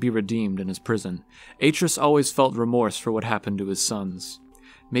 and couldn't be redeemed in his prison, Atrus always felt remorse for what happened to his sons.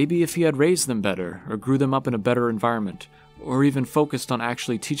 Maybe if he had raised them better, or grew them up in a better environment, or even focused on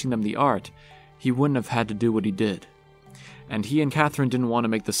actually teaching them the art, he wouldn't have had to do what he did. And he and Catherine didn't want to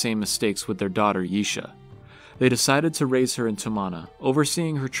make the same mistakes with their daughter Yisha. They decided to raise her in Tumana,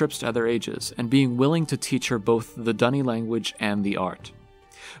 overseeing her trips to other ages, and being willing to teach her both the Dunny language and the art.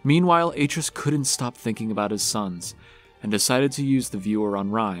 Meanwhile, Atrus couldn't stop thinking about his sons, and decided to use the viewer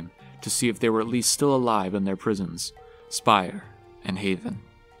on Rhyme to see if they were at least still alive in their prisons, Spire and Haven.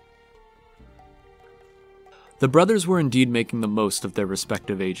 The brothers were indeed making the most of their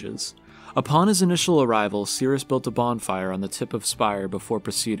respective ages. Upon his initial arrival, Sirius built a bonfire on the tip of Spire before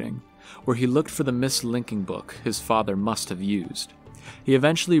proceeding, where he looked for the Myst linking book his father must have used. He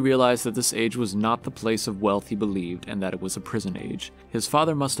eventually realized that this age was not the place of wealth he believed, and that it was a prison age. His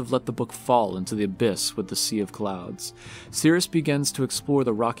father must have let the book fall into the abyss with the sea of clouds. Sirius begins to explore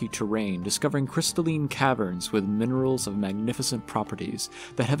the rocky terrain, discovering crystalline caverns with minerals of magnificent properties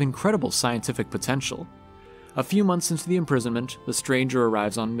that have incredible scientific potential. A few months into the imprisonment, the stranger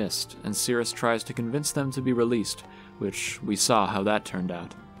arrives on Myst, and Sirius tries to convince them to be released, which we saw how that turned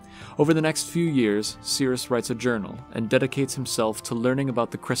out. Over the next few years, Sirius writes a journal and dedicates himself to learning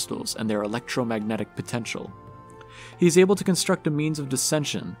about the crystals and their electromagnetic potential. He is able to construct a means of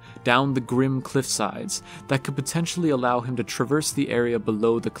descension down the grim cliffsides that could potentially allow him to traverse the area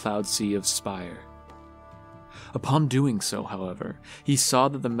below the cloud sea of Spire. Upon doing so, however, he saw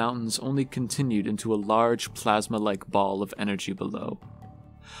that the mountains only continued into a large plasma-like ball of energy below.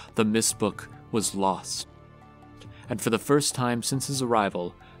 The Myst book was lost, and for the first time since his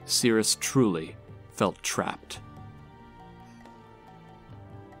arrival, Sirius truly felt trapped.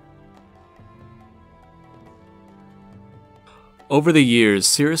 Over the years,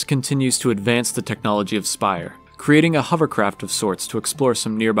 Sirius continues to advance the technology of Spire, creating a hovercraft of sorts to explore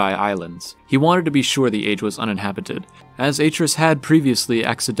some nearby islands. He wanted to be sure the age was uninhabited, as Atrus had previously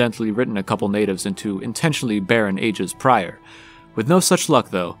accidentally written a couple natives into intentionally barren ages prior. With no such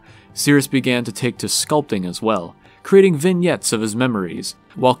luck, though, Sirius began to take to sculpting as well, creating vignettes of his memories,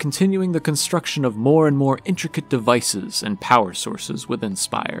 while continuing the construction of more and more intricate devices and power sources within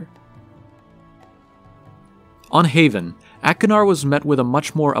Spire. On Haven, Achenar was met with a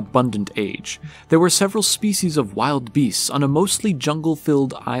much more abundant age. There were several species of wild beasts on a mostly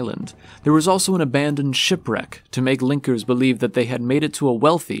jungle-filled island. There was also an abandoned shipwreck to make linkers believe that they had made it to a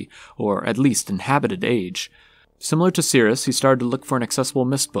wealthy, or at least inhabited age. Similar to Sirius, he started to look for an accessible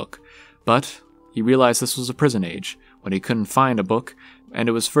Myst book, but he realized this was a prison age, when he couldn't find a book, and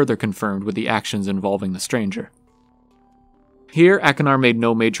it was further confirmed with the actions involving the stranger. Here, Achenar made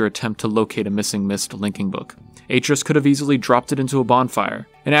no major attempt to locate a missing Myst linking book. Atrus could have easily dropped it into a bonfire.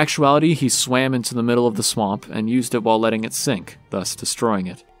 In actuality, he swam into the middle of the swamp and used it while letting it sink, thus destroying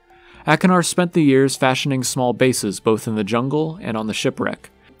it. Achenar spent the years fashioning small bases both in the jungle and on the shipwreck.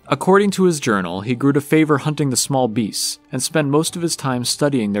 According to his journal, he grew to favor hunting the small beasts, and spent most of his time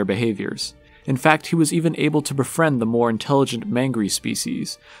studying their behaviors. In fact, he was even able to befriend the more intelligent Mangri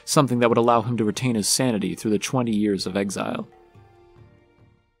species, something that would allow him to retain his sanity through the 20 years of exile.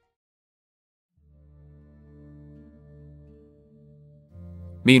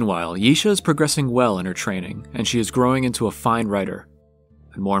 Meanwhile, Yisha is progressing well in her training, and she is growing into a fine writer,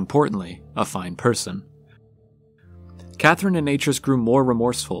 and more importantly, a fine person. Catherine and Atrus grew more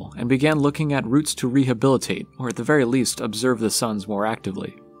remorseful, and began looking at routes to rehabilitate, or at the very least, observe the sons more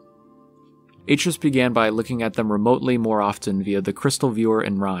actively. Atrus began by looking at them remotely more often via the crystal viewer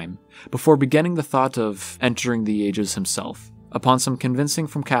in Rhyme, before beginning the thought of entering the ages himself. Upon some convincing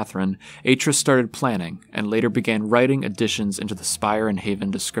from Catherine, Atrus started planning, and later began writing additions into the Spire and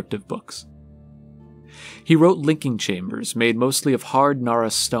Haven descriptive books. He wrote linking chambers, made mostly of hard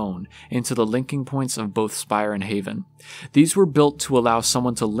Nara stone, into the linking points of both Spire and Haven. These were built to allow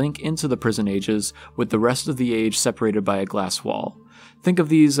someone to link into the prison ages, with the rest of the age separated by a glass wall. Think of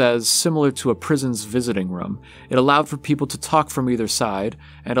these as similar to a prison's visiting room. It allowed for people to talk from either side,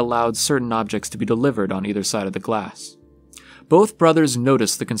 and allowed certain objects to be delivered on either side of the glass. Both brothers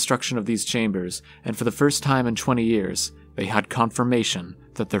noticed the construction of these chambers, and for the first time in 20 years, they had confirmation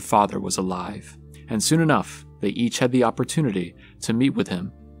that their father was alive. And soon enough, they each had the opportunity to meet with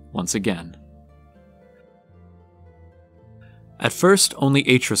him once again. At first, only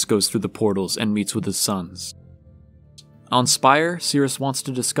Atrus goes through the portals and meets with his sons. On Spire, Sirius wants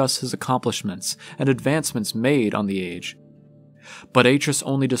to discuss his accomplishments and advancements made on the age. But Atrus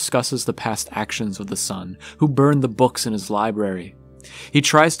only discusses the past actions of the son, who burned the books in his library. He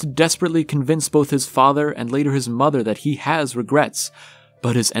tries to desperately convince both his father and later his mother that he has regrets,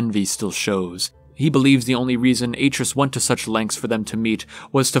 but his envy still shows. He believes the only reason Atrus went to such lengths for them to meet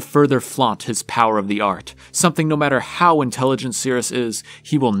was to further flaunt his power of the art, something no matter how intelligent Sirius is,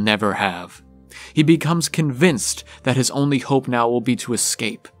 he will never have. He becomes convinced that his only hope now will be to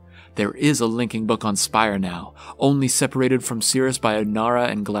escape. There is a linking book on Spire now, only separated from Cirrus by a Nara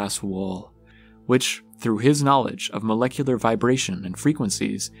and glass wall, which, through his knowledge of molecular vibration and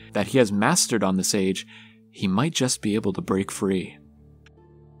frequencies that he has mastered on this age, he might just be able to break free.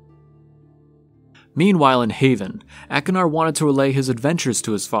 Meanwhile in Haven, Achenar wanted to relay his adventures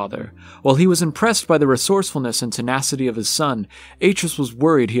to his father. While he was impressed by the resourcefulness and tenacity of his son, Atrus was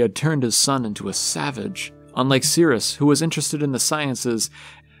worried he had turned his son into a savage. Unlike Cirrus, who was interested in the sciences,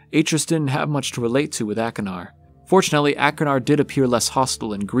 Atrus didn't have much to relate to with Achenar. Fortunately, Achenar did appear less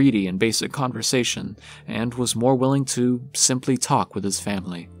hostile and greedy in basic conversation, and was more willing to simply talk with his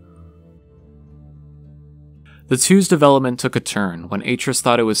family. The two's development took a turn when Atrus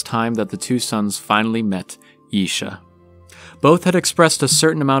thought it was time that the two sons finally met Yisha. Both had expressed a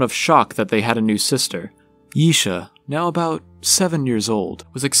certain amount of shock that they had a new sister. Yisha, now about 7 years old,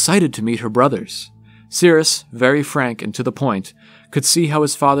 was excited to meet her brothers. Cirrus, very frank and to the point, could see how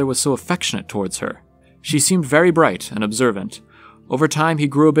his father was so affectionate towards her. She seemed very bright and observant. Over time, he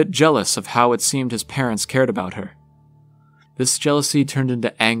grew a bit jealous of how it seemed his parents cared about her. This jealousy turned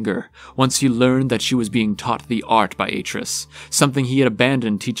into anger once he learned that she was being taught the art by Atrus, something he had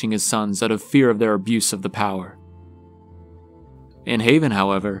abandoned teaching his sons out of fear of their abuse of the power. In Haven,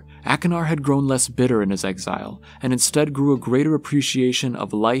 however, Achenar had grown less bitter in his exile, and instead grew a greater appreciation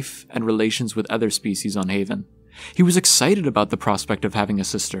of life and relations with other species on Haven. He was excited about the prospect of having a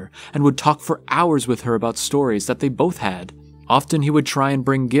sister, and would talk for hours with her about stories that they both had. Often he would try and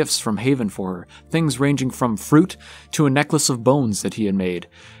bring gifts from Haven for her, things ranging from fruit to a necklace of bones that he had made.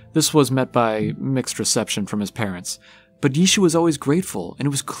 This was met by mixed reception from his parents, but Yisha was always grateful, and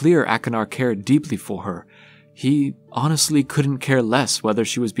it was clear Achenar cared deeply for her. He honestly couldn't care less whether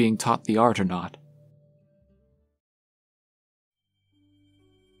she was being taught the art or not.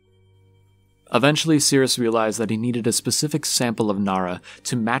 Eventually, Cirrus realized that he needed a specific sample of Nara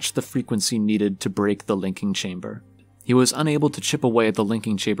to match the frequency needed to break the linking chamber. He was unable to chip away at the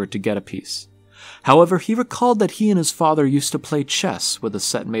linking chamber to get a piece. However, he recalled that he and his father used to play chess with a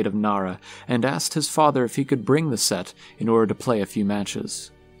set made of Nara, and asked his father if he could bring the set in order to play a few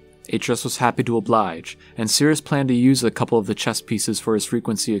matches. Atrus was happy to oblige, and Cirrus planned to use a couple of the chess pieces for his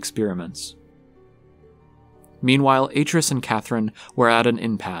frequency experiments. Meanwhile, Atrus and Catherine were at an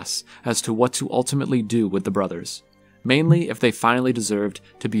impasse as to what to ultimately do with the brothers, mainly if they finally deserved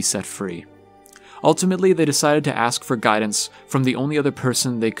to be set free. Ultimately, they decided to ask for guidance from the only other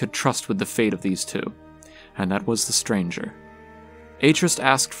person they could trust with the fate of these two, and that was the stranger. Atrus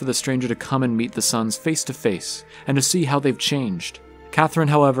asked for the stranger to come and meet the sons face to face, and to see how they've changed. Catherine,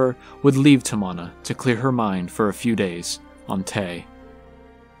 however, would leave Tamana to clear her mind for a few days on Tay.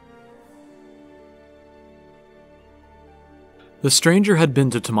 The stranger had been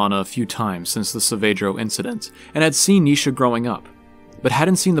to Tamana a few times since the Saavedro incident, and had seen Yisha growing up, but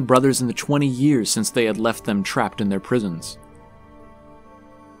hadn't seen the brothers in the 20 years since they had left them trapped in their prisons.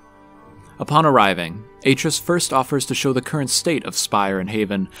 Upon arriving, Atrus first offers to show the current state of Spire and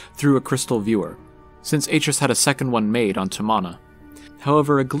Haven through a crystal viewer, since Atrus had a second one made on Tamana.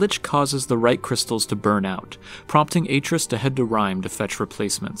 However, a glitch causes the right crystals to burn out, prompting Atrus to head to Rime to fetch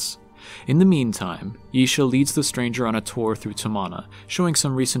replacements. In the meantime, Yisha leads the stranger on a tour through Tamana, showing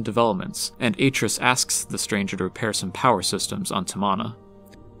some recent developments, and Atrus asks the stranger to repair some power systems on Tamana.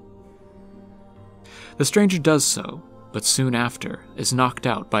 The stranger does so, but soon after is knocked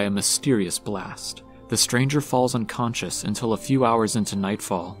out by a mysterious blast. The stranger falls unconscious until a few hours into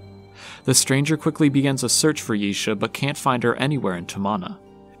nightfall. The stranger quickly begins a search for Yisha but can't find her anywhere in Tamana.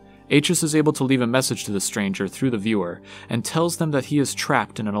 Atrus is able to leave a message to the stranger through the viewer, and tells them that he is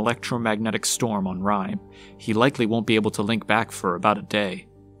trapped in an electromagnetic storm on Rime. He likely won't be able to link back for about a day.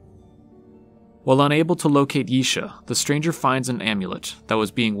 While unable to locate Yisha, the stranger finds an amulet that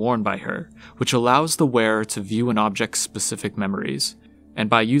was being worn by her, which allows the wearer to view an object's specific memories, and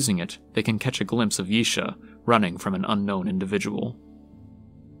by using it, they can catch a glimpse of Yisha running from an unknown individual.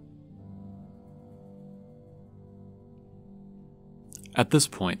 At this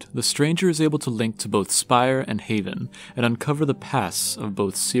point, the stranger is able to link to both Spire and Haven and uncover the pasts of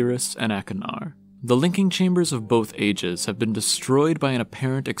both Cirrus and Achenar. The linking chambers of both ages have been destroyed by an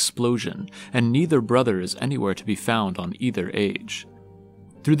apparent explosion, and neither brother is anywhere to be found on either age.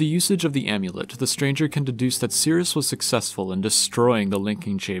 Through the usage of the amulet, the stranger can deduce that Cirrus was successful in destroying the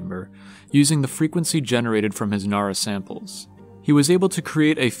linking chamber, using the frequency generated from his Nara samples. He was able to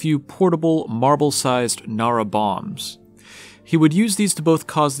create a few portable, marble-sized Nara bombs. He would use these to both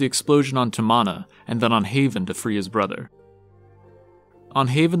cause the explosion on Tamana, and then on Haven to free his brother. On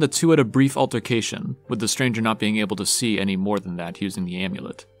Haven, the two had a brief altercation, with the stranger not being able to see any more than that using the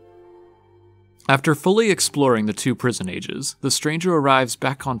amulet. After fully exploring the two prison ages, the stranger arrives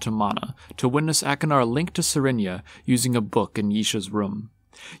back on Tamana to witness Akinar link to Serinya using a book in Yisha's room.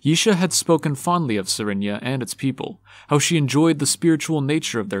 Yisha had spoken fondly of Serinya and its people, how she enjoyed the spiritual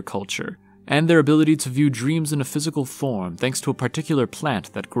nature of their culture, and their ability to view dreams in a physical form thanks to a particular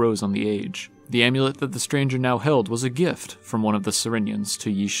plant that grows on the age. The amulet that the stranger now held was a gift from one of the Serinyans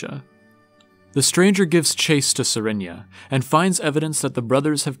to Yisha. The stranger gives chase to Serinya, and finds evidence that the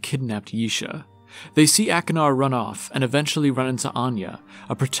brothers have kidnapped Yisha. They see Akinar run off, and eventually run into Anya,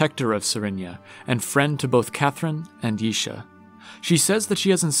 a protector of Serinya, and friend to both Catherine and Yisha. She says that she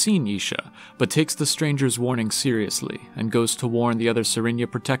hasn't seen Yisha, but takes the stranger's warning seriously, and goes to warn the other Serinya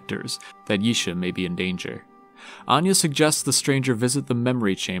protectors that Yisha may be in danger. Anya suggests the stranger visit the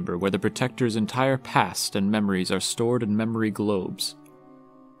memory chamber where the protector's entire past and memories are stored in memory globes.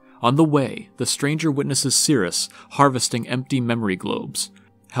 On the way, the stranger witnesses Cirrus harvesting empty memory globes.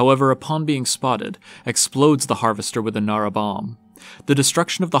 However, upon being spotted, explodes the harvester with a Nara bomb. The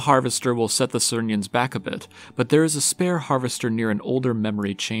destruction of the harvester will set the Serinyans back a bit, but there is a spare harvester near an older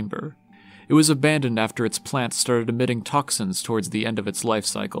memory chamber. It was abandoned after its plant started emitting toxins towards the end of its life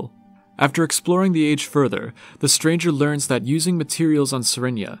cycle. After exploring the age further, the stranger learns that using materials on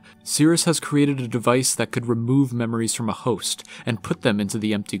Serinya, Cirrus has created a device that could remove memories from a host and put them into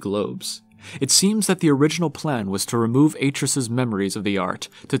the empty globes. It seems that the original plan was to remove Atrus's memories of the art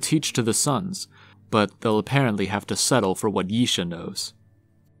to teach to the sons, but they'll apparently have to settle for what Yisha knows.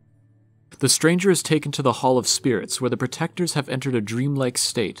 The stranger is taken to the Hall of Spirits, where the protectors have entered a dreamlike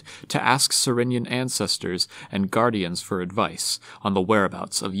state to ask Serenyan ancestors and guardians for advice on the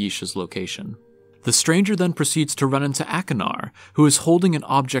whereabouts of Yisha's location. The stranger then proceeds to run into Akinar, who is holding an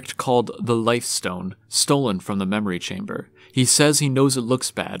object called the Life Stone, stolen from the memory chamber. He says he knows it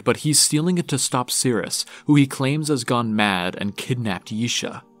looks bad, but he's stealing it to stop Cirrus, who he claims has gone mad and kidnapped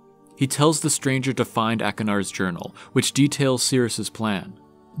Yisha. He tells the stranger to find Akinar's journal, which details Cirrus's plan.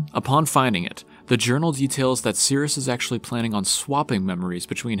 Upon finding it, the journal details that Cirrus is actually planning on swapping memories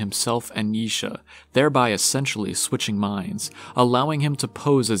between himself and Yisha, thereby essentially switching minds, allowing him to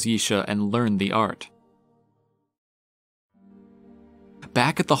pose as Yisha and learn the art.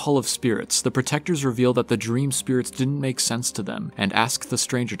 Back at the Hall of Spirits, the protectors reveal that the dream spirits didn't make sense to them and ask the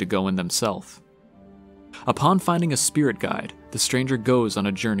stranger to go in themselves. Upon finding a spirit guide, the stranger goes on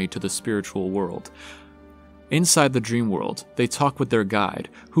a journey to the spiritual world. Inside the dream world, they talk with their guide,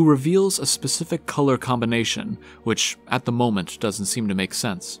 who reveals a specific color combination, which at the moment doesn't seem to make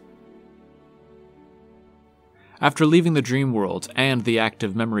sense. After leaving the dream world and the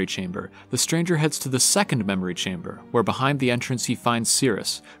active memory chamber, the stranger heads to the second memory chamber, where behind the entrance he finds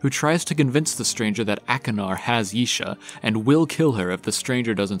Cirrus, who tries to convince the stranger that Akinar has Yisha and will kill her if the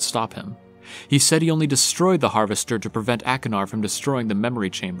stranger doesn't stop him. He said he only destroyed the harvester to prevent Akinar from destroying the memory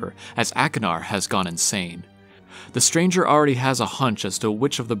chamber, as Akinar has gone insane. The stranger already has a hunch as to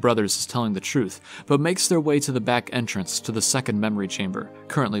which of the brothers is telling the truth, but makes their way to the back entrance to the second memory chamber,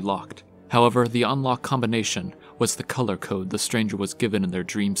 currently locked. However, the unlock combination was the color code the stranger was given in their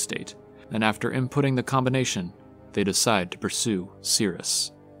dream state, and after inputting the combination, they decide to pursue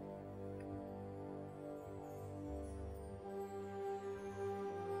Cirrus.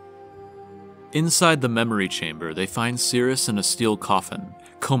 Inside the memory chamber, they find Cirrus in a steel coffin,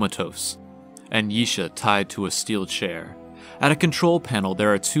 comatose, and Yisha tied to a steel chair. At a control panel,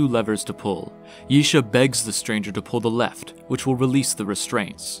 there are two levers to pull. Yisha begs the stranger to pull the left, which will release the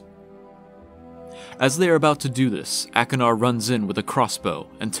restraints. As they are about to do this, Akinar runs in with a crossbow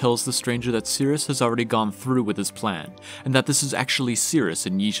and tells the stranger that Cirrus has already gone through with his plan, and that this is actually Cirrus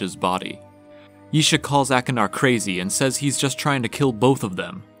in Yisha's body. Yisha calls Akinar crazy and says he's just trying to kill both of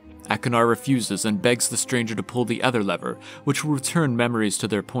them. Akinar refuses and begs the stranger to pull the other lever, which will return memories to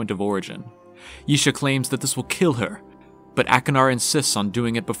their point of origin. Yisha claims that this will kill her, but Akinar insists on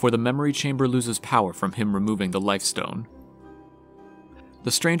doing it before the memory chamber loses power from him removing the life stone.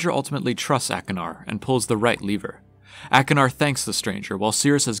 The stranger ultimately trusts Akinar and pulls the right lever. Akinar thanks the stranger while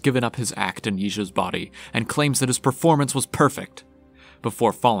Cirrus has given up his act in Yisha's body and claims that his performance was perfect,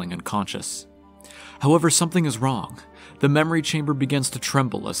 before falling unconscious. However, something is wrong. The memory chamber begins to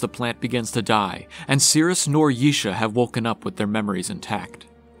tremble as the plant begins to die, and Cirrus nor Yisha have woken up with their memories intact.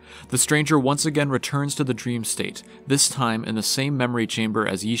 The stranger once again returns to the dream state, this time in the same memory chamber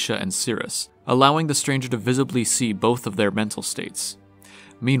as Yisha and Cirrus, allowing the stranger to visibly see both of their mental states.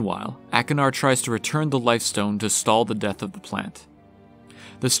 Meanwhile, Akinar tries to return the life stone to stall the death of the plant.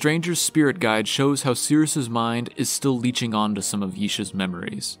 The stranger's spirit guide shows how Cirrus's mind is still leeching onto some of Yisha's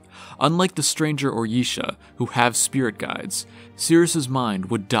memories. Unlike the stranger or Yisha, who have spirit guides, Cirrus's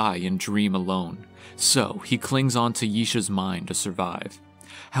mind would die in dream alone, so he clings on to Yisha's mind to survive.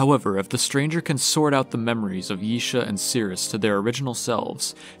 However, if the stranger can sort out the memories of Yisha and Cirrus to their original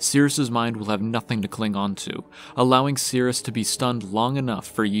selves, Cirrus's mind will have nothing to cling on to, allowing Cirrus to be stunned long enough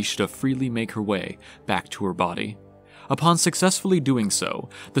for Yisha to freely make her way back to her body. Upon successfully doing so,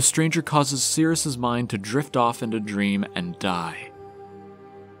 the stranger causes Cirrus's mind to drift off into dream and die.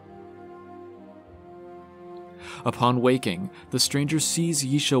 Upon waking, the stranger sees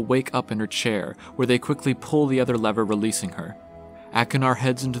Yisha wake up in her chair, where they quickly pull the other lever, releasing her. Akinar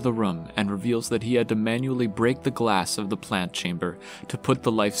heads into the room and reveals that he had to manually break the glass of the plant chamber to put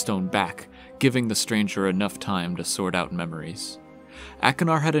the lifestone back, giving the stranger enough time to sort out memories.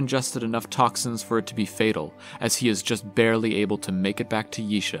 Akinar had ingested enough toxins for it to be fatal, as he is just barely able to make it back to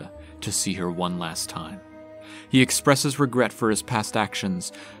Yisha to see her one last time. He expresses regret for his past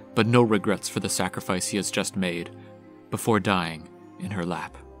actions, but no regrets for the sacrifice he has just made, before dying in her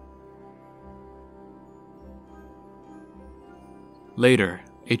lap. Later,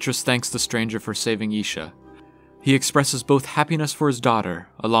 Atrus thanks the stranger for saving Yisha. He expresses both happiness for his daughter,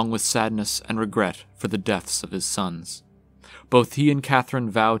 along with sadness and regret for the deaths of his sons. Both he and Catherine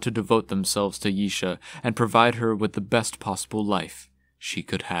vow to devote themselves to Yisha and provide her with the best possible life she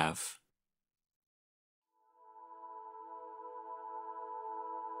could have.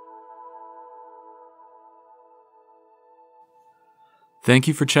 Thank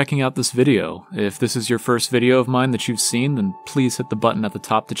you for checking out this video. If this is your first video of mine that you've seen, then please hit the button at the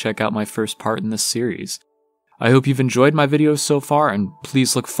top to check out my first part in this series. I hope you've enjoyed my videos so far, and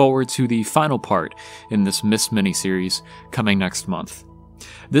please look forward to the final part in this Myst miniseries coming next month.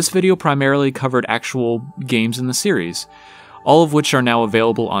 This video primarily covered actual games in the series, all of which are now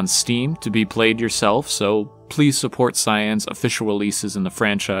available on Steam to be played yourself, so please support Cyan's official releases in the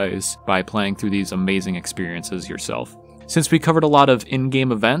franchise by playing through these amazing experiences yourself. Since we covered a lot of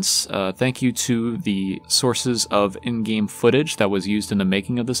in-game events, thank you to the sources of in-game footage that was used in the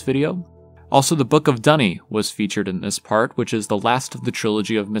making of this video. Also, the Book of Dunny was featured in this part, which is the last of the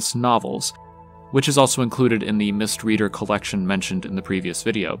trilogy of Myst novels, which is also included in the Myst Reader collection mentioned in the previous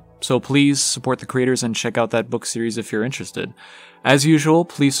video. So please support the creators and check out that book series if you're interested. As usual,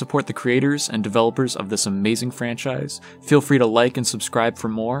 please support the creators and developers of this amazing franchise. Feel free to like and subscribe for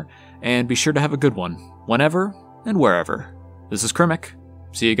more, and be sure to have a good one, whenever and wherever. This is Krimic.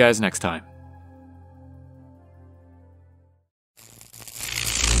 See you guys next time.